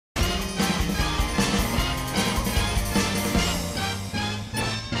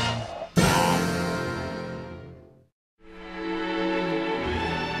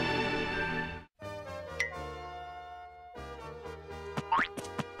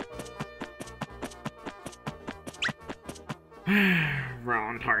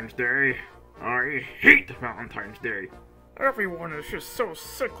Valentine's Day. I hate Valentine's Day. Everyone is just so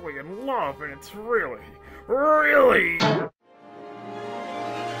sickly in love, and it's really... Can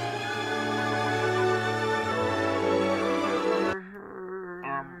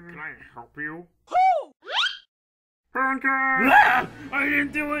I help you? Pancake! Ah! I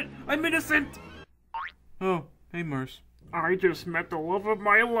didn't do it! I'm innocent! Oh, hey Mars. I just met the love of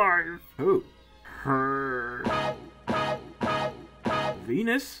my life. Who? Her.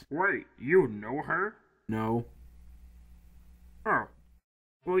 Venus? Wait, you know her? No. Oh.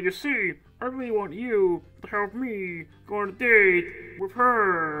 Well, you see, I really want you to help me go on a date with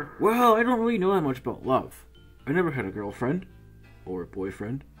her. Well, I don't really know that much about love. I never had a girlfriend. Or a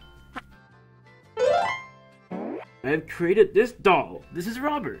boyfriend. I've created this doll. This is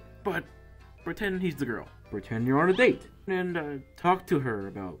Robert. But pretend he's the girl. Pretend you're on a date. And talk to her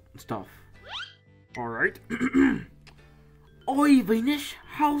about stuff. Alright. Oi, Venus,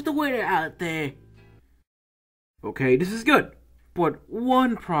 how's the weather out there? Okay, this is good. But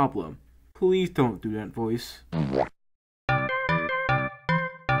one problem. Please don't do that voice. I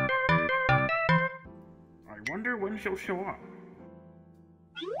wonder when she'll show up.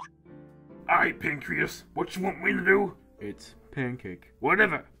 Aye, Pancreas, what you want me to do? It's Pancake.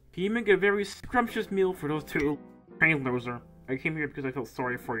 Whatever. Can you make a very scrumptious meal for those two? Hey, loser. I came here because I felt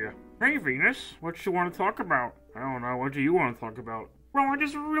sorry for you. Hey, Venus, what you want to talk about? I don't know, what do you want to talk about? Well, I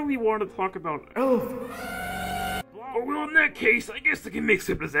just really want to talk about elephants. Oh, well, in that case, I guess I can make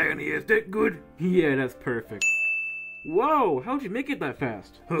some lasagna. Is that good? Yeah, that's perfect. Whoa, how'd you make it that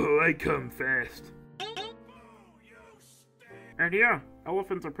fast? Oh, I come fast. And yeah,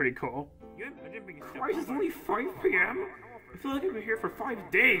 elephants are pretty cool. Christ, it's only 5 p.m.? I feel like I've been here for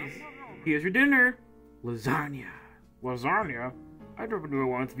 5 days. Here's your dinner. Lasagna. Lasagna? I never knew I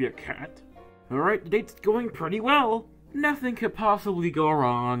wanted to be a cat. Alright, the date's going pretty well. Nothing could possibly go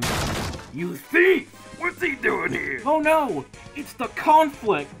wrong. You thief! What's he doing here? Oh no! It's the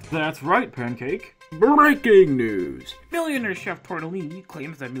conflict! That's right, Pancake. Breaking news! Millionaire Chef Tortellini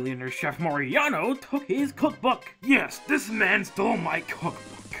claims that millionaire Chef Moriano took his cookbook. Yes, this man stole my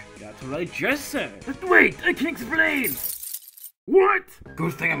cookbook. That's what I just said. But wait, I can explain! What?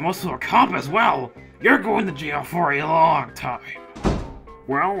 Good thing I'm also a cop as well. You're going to jail for a long time.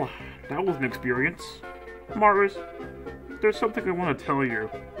 Well, that was an experience. Mars, there's something I want to tell you.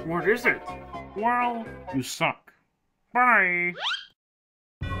 What is it? Well, you suck. Bye!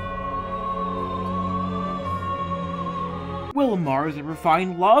 Will Mars ever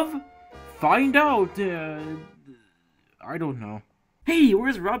find love? Find out, I don't know. Hey,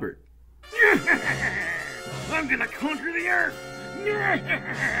 where's Robert? I'm gonna conquer the earth!